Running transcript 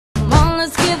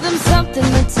let's give them something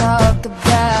to talk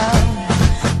about.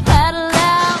 Paddle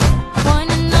out,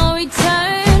 point of no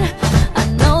return. I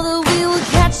know that we will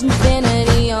catch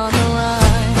infinity on the run.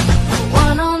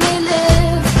 One only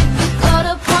lives, you go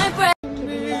to Point Break.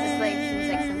 Keeping you as a slave seems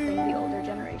like something the older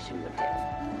generation would do.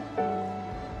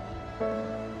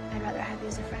 I'd rather have you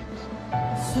as a friend.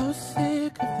 So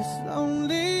sick of this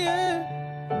lonely air.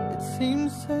 It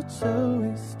seems such a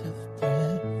waste of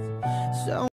breath.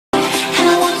 So And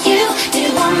I want you, do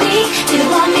you want me, do you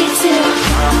want me to?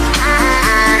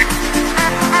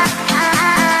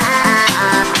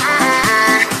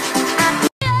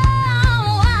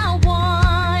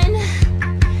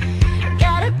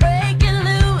 Gotta break it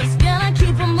loose, gonna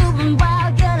keep it moving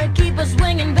wild, gotta keep it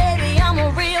swinging, baby, I'm a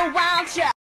real wild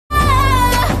child.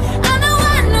 I'm the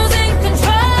one who's in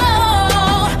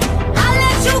control. I'll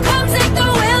let you come take the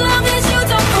wheel of this, you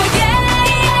don't forget.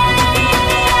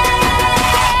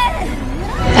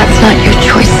 That's not your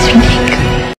choice to make.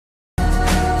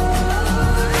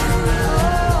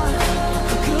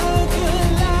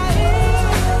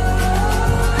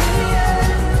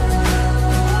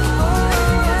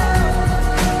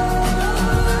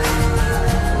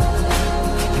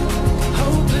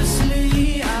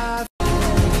 hopelessly I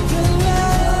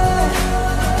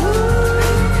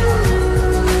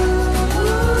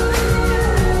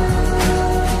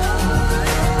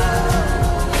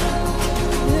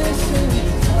listen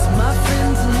to my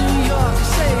friends in New York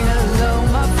say hello,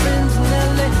 my friends in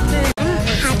LA.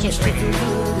 Pageantry,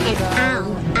 and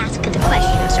I'll ask the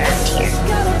questions around here.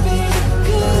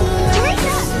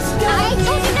 Teresa, I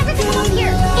told you never to come up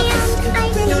here, and I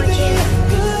ignored you.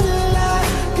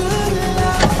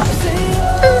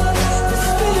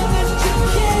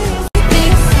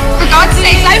 For God's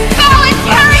sake, I fell in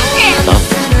Carrington!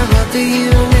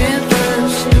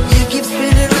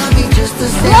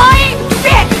 Flying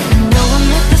bitch!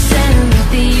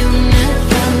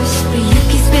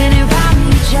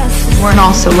 We're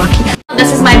all so lucky.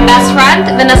 This is my best friend,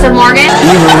 Vanessa Morgan.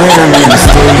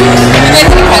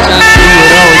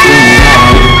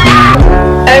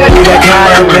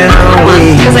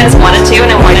 Because I just wanted to,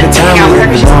 and I wanted to hang out with her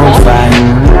because she's cool.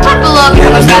 Look,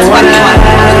 I'm the best friend I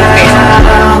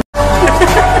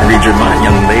Read your mind,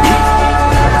 young lady.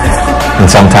 And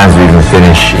sometimes we even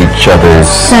finish each other's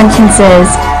sentences.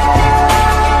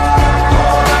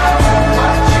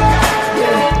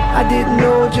 I didn't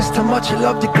know just how much I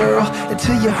loved you, girl,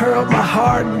 until you hurt my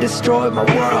heart and destroyed my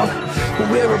world. But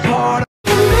we're apart.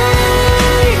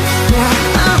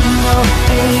 I'm no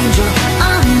angel,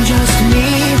 I'm just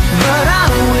me, but I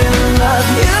will love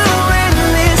you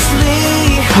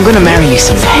endlessly. I'm gonna marry you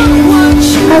someday.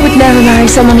 I would never marry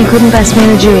someone who couldn't best man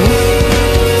a jewel.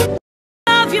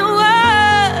 Of your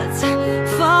words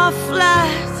fall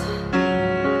flat.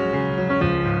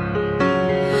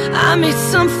 I made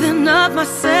something of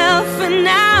myself, and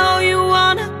now you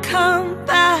wanna come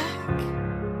back.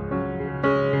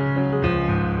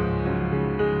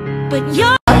 But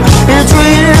you're It's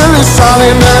real, it's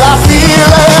solid that I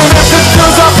feel it. If it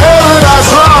feels like paradise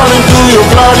running through your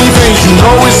bloody veins, you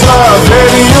know it's love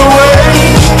heading your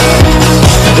way.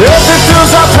 If it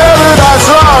feels like paradise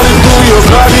running through your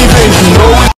bloody veins, you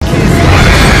know it's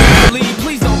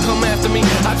please don't come after me.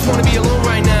 I just wanna be alone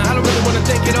right now. I don't really wanna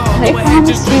take it all. I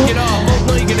promise you,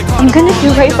 I'm gonna do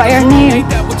right by our name. Ain't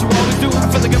that what you always do? I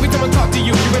feel like every time I talk to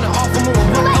you, you're gonna offer more.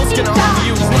 What else can I offer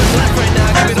you? Just what's left right now.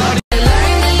 Give it all to you.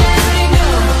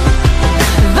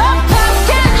 the past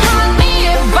can't haunt me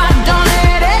if I don't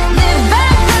let it live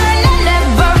back and I'll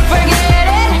never forget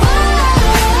it.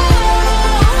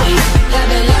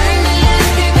 Gotta learn to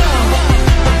let it go.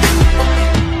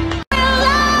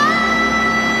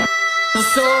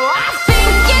 So I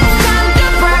think it's time to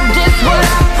practice what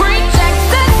I preach.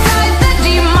 Exercise the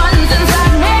demons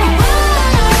inside me.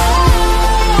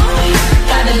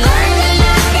 Gotta learn to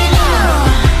let it go.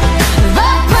 The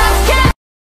past can't.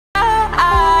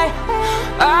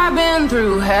 I've been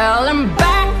through hell and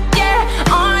back, yeah.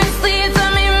 Honestly, it's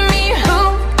made me who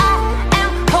I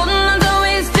am. Holding on to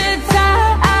wasted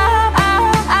time.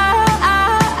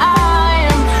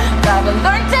 Gotta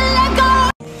learn to let go.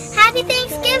 Happy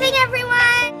Thanksgiving,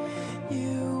 everyone!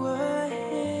 You were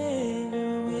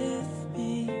here with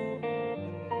me.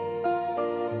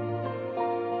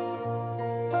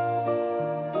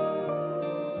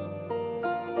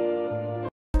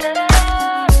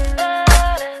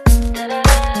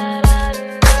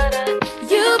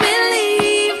 You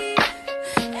believe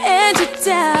and you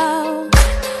doubt.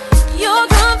 You're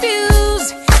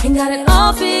confused and got it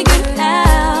all figured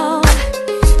out.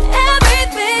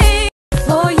 Everything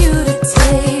for you to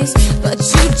taste, but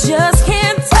you just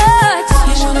can't touch.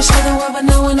 You wanna show the world, but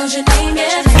no one knows your name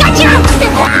yet. Gotcha!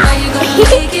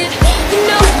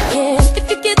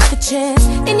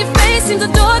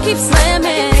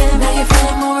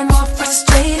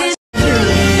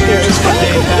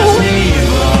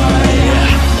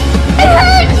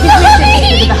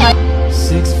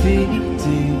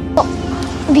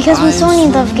 Because when someone you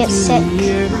love gets sick,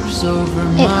 it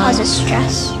causes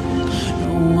stress.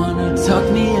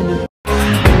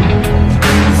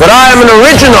 But I am an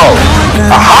original,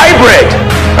 a hybrid.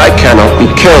 I cannot be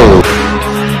killed.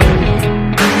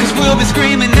 Cause we'll be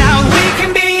screaming out, we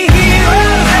can be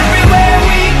heroes everywhere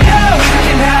we go. We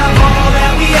can have all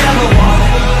that we ever want.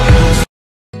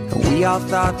 We all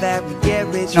thought that we'd get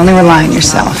rich. Only rely on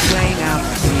yourself.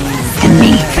 And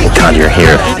me. Thank God you're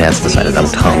here. Dad's decided I'm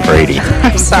Tom Brady.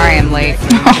 I'm sorry I'm late.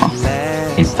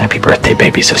 Happy birthday,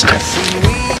 baby sister.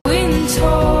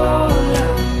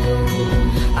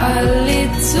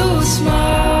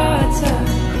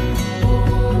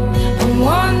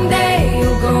 One day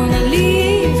you're gonna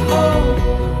leave home.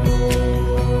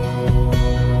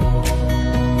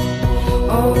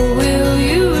 Or will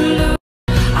you look?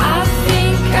 I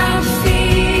think I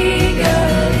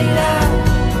figured it out.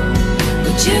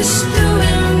 We're just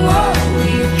doing what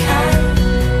we can.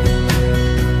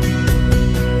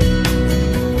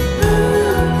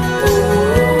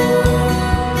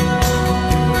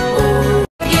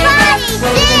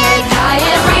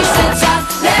 Every since I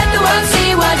let the world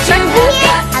see what you have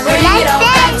got. Bring it all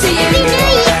back to you.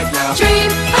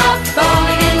 Dream of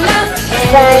falling in love.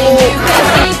 Everything you've been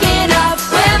thinking of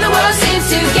when the world seems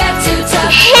to get too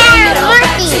tough. Bring it all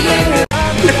back to you.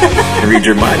 Read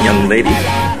your mind, young lady.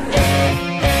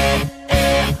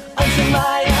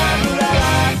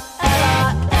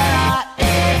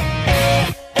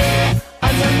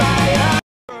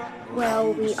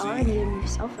 Well, we already have new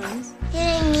cell phones. You know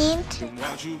what I mean?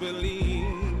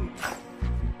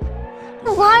 I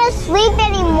don't want to sleep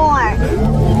anymore.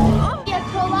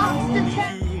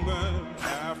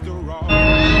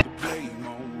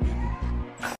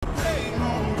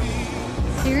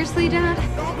 Seriously, Dad?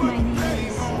 My name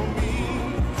is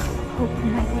Hope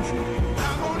Michael's.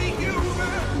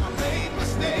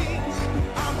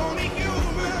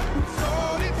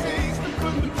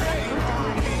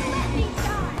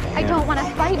 I don't want to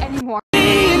fight anymore.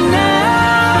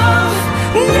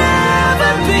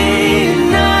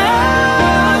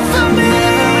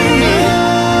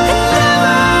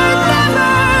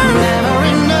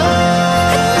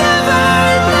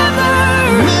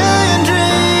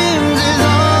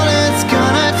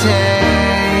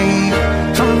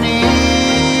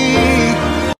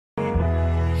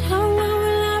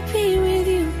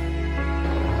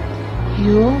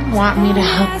 You want me to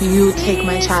help you take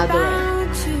my child away?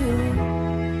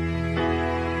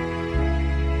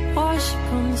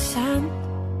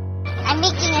 I'm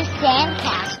making a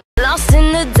sandcastle. Lost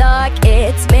in the dark,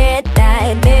 it's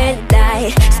midnight,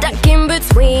 midnight. Stuck in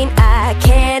between, I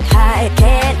can't hide,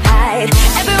 can't hide.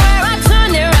 Everywhere I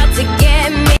turn, they're out to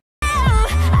get me.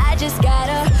 I just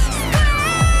gotta.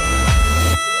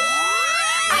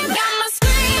 I got my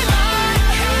scream on.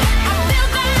 I feel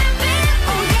that bit.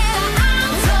 Oh yeah,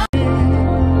 I'm so.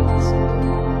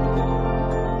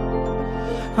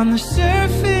 On the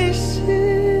surfaces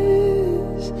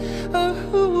of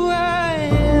who I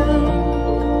am.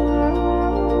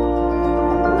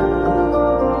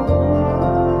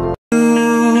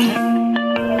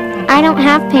 I don't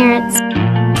have parents.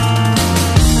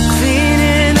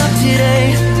 Cleaning up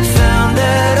today, found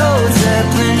that old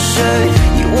Zeppelin shirt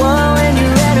you wore when you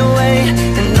ran away,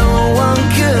 and no one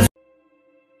could.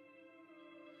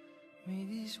 May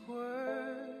these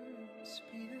words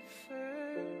be the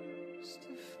first to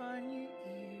find your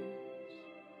ears.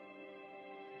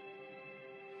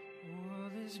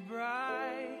 World is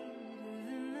brighter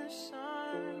than the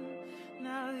sun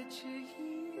now that you're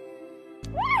here.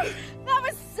 That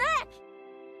was sick!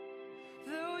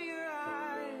 Though your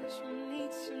eyes will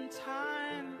need some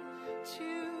time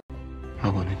to. I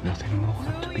wanted nothing more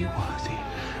than to be worthy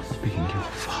of being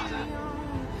your father.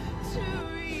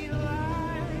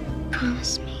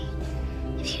 Promise me,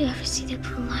 if you ever see the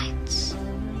blue lights,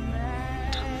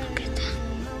 don't look at them.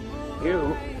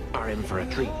 You are in for a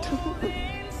treat.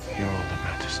 You're all that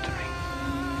matters to me.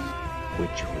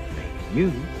 Which would make you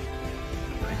a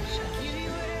princess.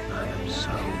 I am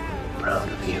so proud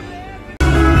of you.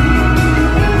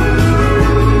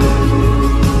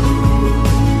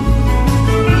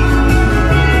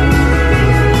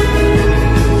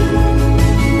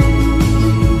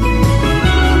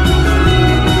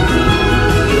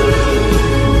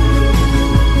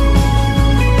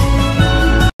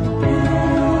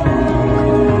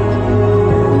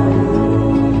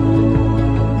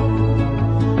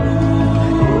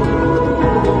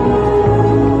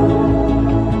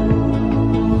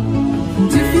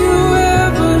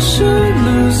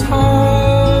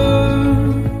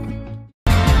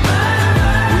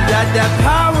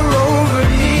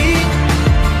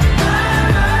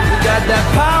 that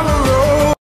power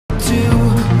road to.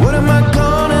 What am I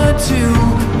gonna do?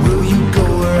 Will you go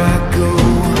where I go?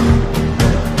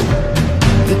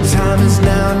 The time is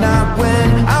now, not when.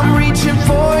 I'm reaching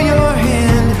for your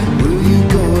hand. Will you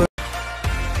go where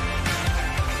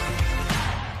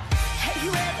Have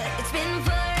you ever? It's been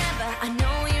forever. I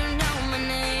know you know my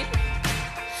name.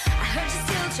 I heard you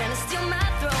still trying to steal my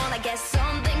throne. I guess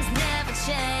some things never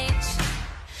change.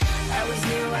 I always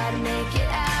knew I'd make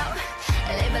it out.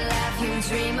 Live a life you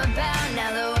dream about. Now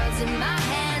the words in my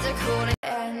hands are cold.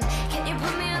 And can you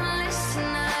put me on the list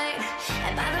tonight?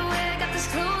 And by the way, I got this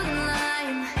clothing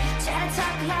line. Try to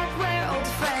talk like we're old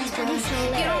friends, but you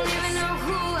don't even know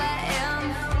who I am.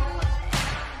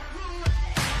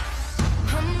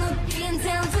 I'm looking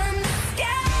down from the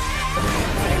sky.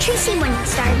 Tracy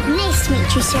Morningstar. Nice to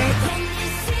meet you, sir. Can you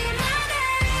see my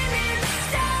name in the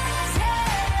stars?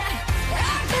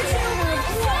 I'm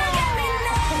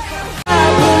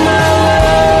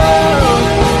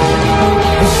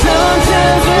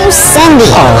Cindy.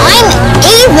 I'm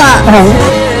Ava.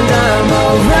 and I'm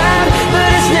alright, but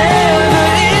it's never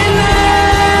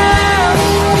enough.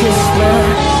 Kiss my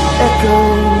echo.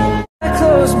 I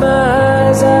close my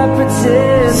eyes, I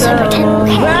pretend I'm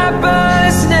alright, but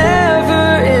it's never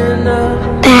enough.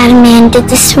 Bad man did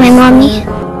this to my mommy.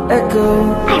 Echo,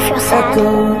 I feel sad. echo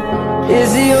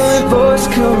is the only voice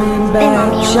coming back. My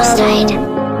mommy almost died.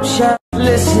 Shout,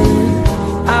 listen,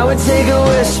 I would take a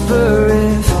whisper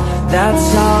if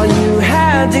that's all you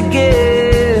had to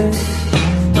give.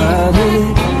 But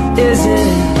it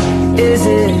isn't, is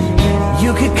it?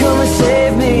 You could come and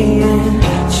save me and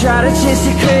try to chase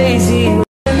it crazy.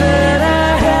 That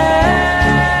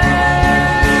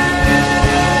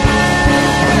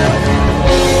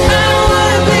I don't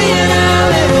wanna be an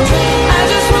island. I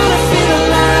just wanna feel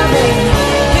alive and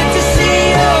get to see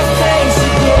your face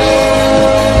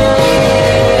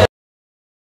again.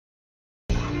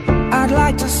 I'd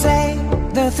like to say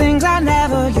the things I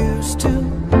never used to,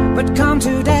 but come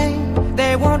today,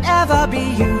 they won't ever be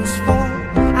useful.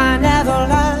 I never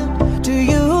learned to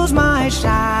use my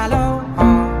shallow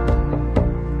heart.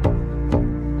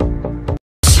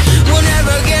 We'll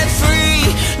never get free,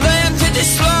 lamb to the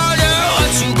slaughter.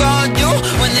 What you gonna do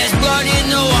when there's blood in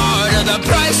the water? The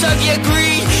price of your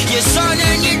greed, your son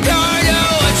and your daughter.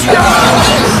 What you gonna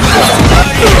do when there's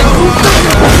blood in the water?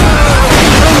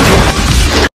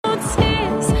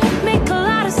 Tears make a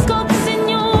lot of scopes in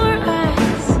your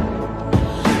eyes.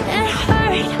 It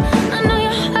hurt. I know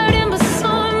you're hurting, but so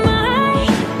am I.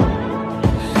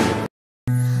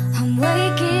 I'm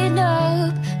waking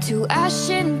up to ash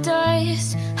and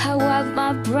dust. I wipe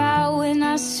my brow and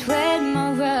I sweat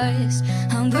my rust.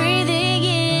 I'm breathing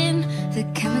in the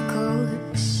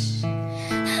chemicals.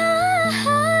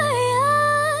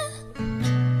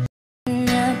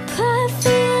 I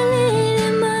feel it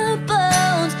in my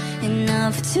bones,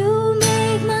 enough to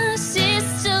make my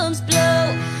systems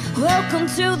blow. Welcome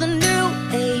to the new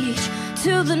age,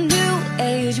 to the new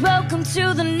age. Welcome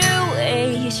to the new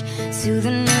age, to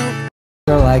the new.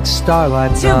 You're like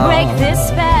starlight To break this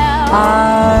spell,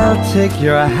 I'll take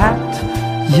your hat.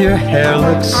 Your hair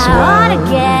looks I swell. ought to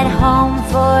get home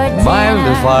for dinner. Mind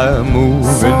if I'm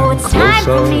moving So it's time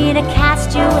closer? for me to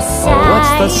cast you aside. Oh,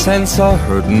 what's the sense of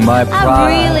hurting my pride? I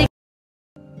really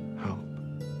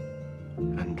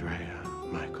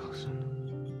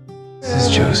This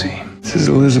is Josie. This is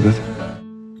Elizabeth.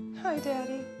 Hi,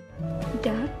 Daddy.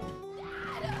 Dad?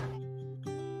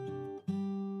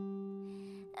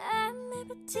 I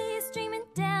remember tears streaming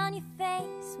down your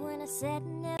face when I said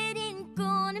no, it ain't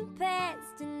gonna pass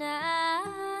tonight.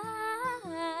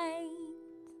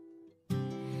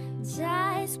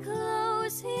 Just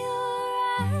close your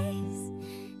eyes.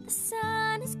 The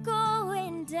sun is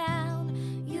going down.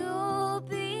 You'll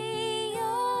be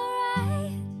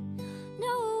alright.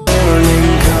 No.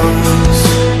 Morning comes,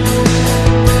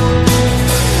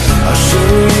 I'll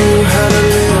show you how to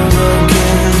live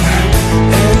again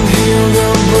and heal the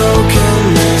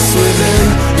brokenness within.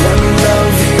 Let me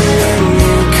love you when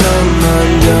you come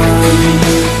undone.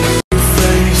 Your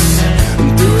face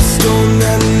through a storm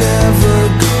that never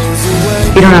goes away.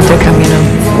 You don't have to come, you know.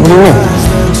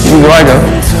 You I go.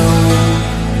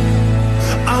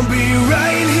 I'll be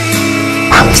right here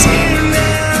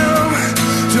now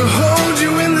to hold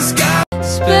you in the sky.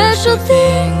 Special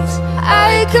things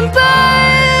I can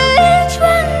buy, each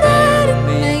one that'll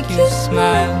make you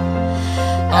smile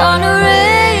on a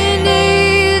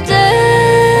rainy day.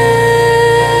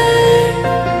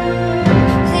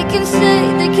 They can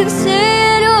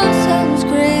say it all sounds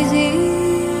crazy.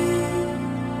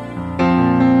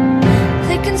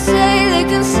 They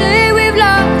can say we've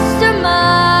lost our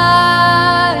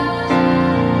minds.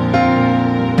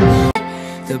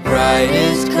 The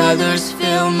brightest colors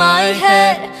fill my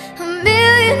head. A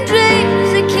million dreams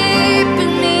are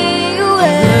keeping me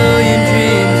awake. A million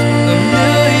dreams, a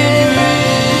million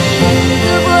dreams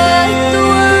of what the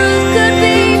world could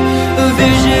be. A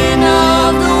vision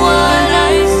of the one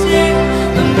I see.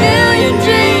 A million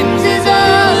dreams is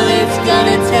all it's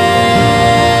gonna take.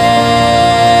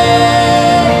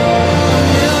 A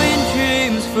million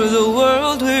dreams for the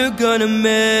world we're gonna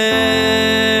make.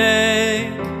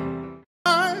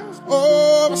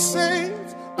 All the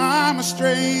saints, I'm a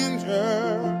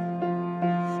stranger,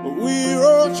 but we're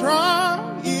all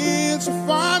trying to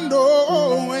find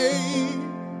our way.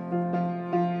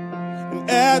 And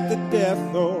at the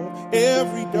death of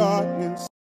every darkness,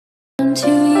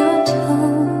 Onto your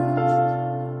toes,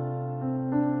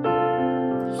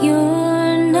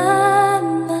 you're not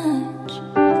much,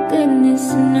 goodness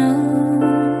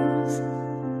knows,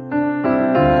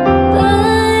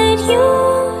 but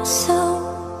you're so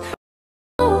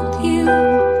you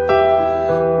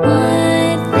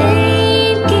what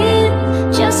they'd give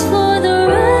just for the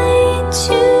right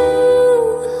to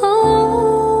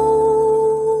hold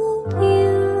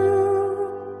you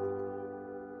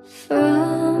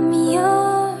from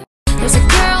your. There's a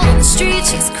girl on the street,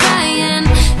 she's crying.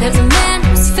 There's a man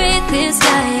whose faith is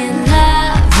dying.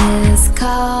 Love is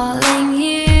calling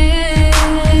you.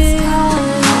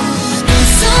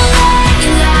 So let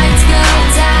your lights go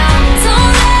down.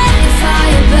 Don't let your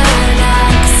fire burn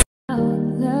out.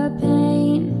 The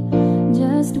pain,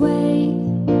 just wait.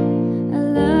 I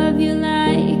love you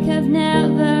like I've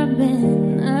never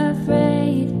been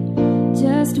afraid.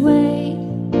 Just wait.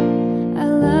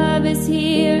 Our love is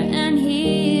here and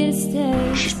here to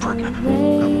stay. She's pregnant.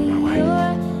 Lay your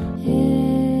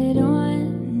head on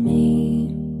me.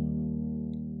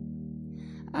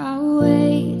 I'll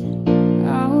wait,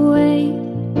 I'll wait.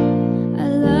 I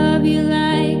love you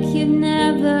like you've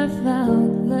never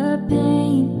felt the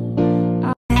pain.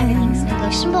 Everything's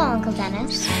negotiable, Uncle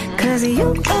Dennis. 'Cause you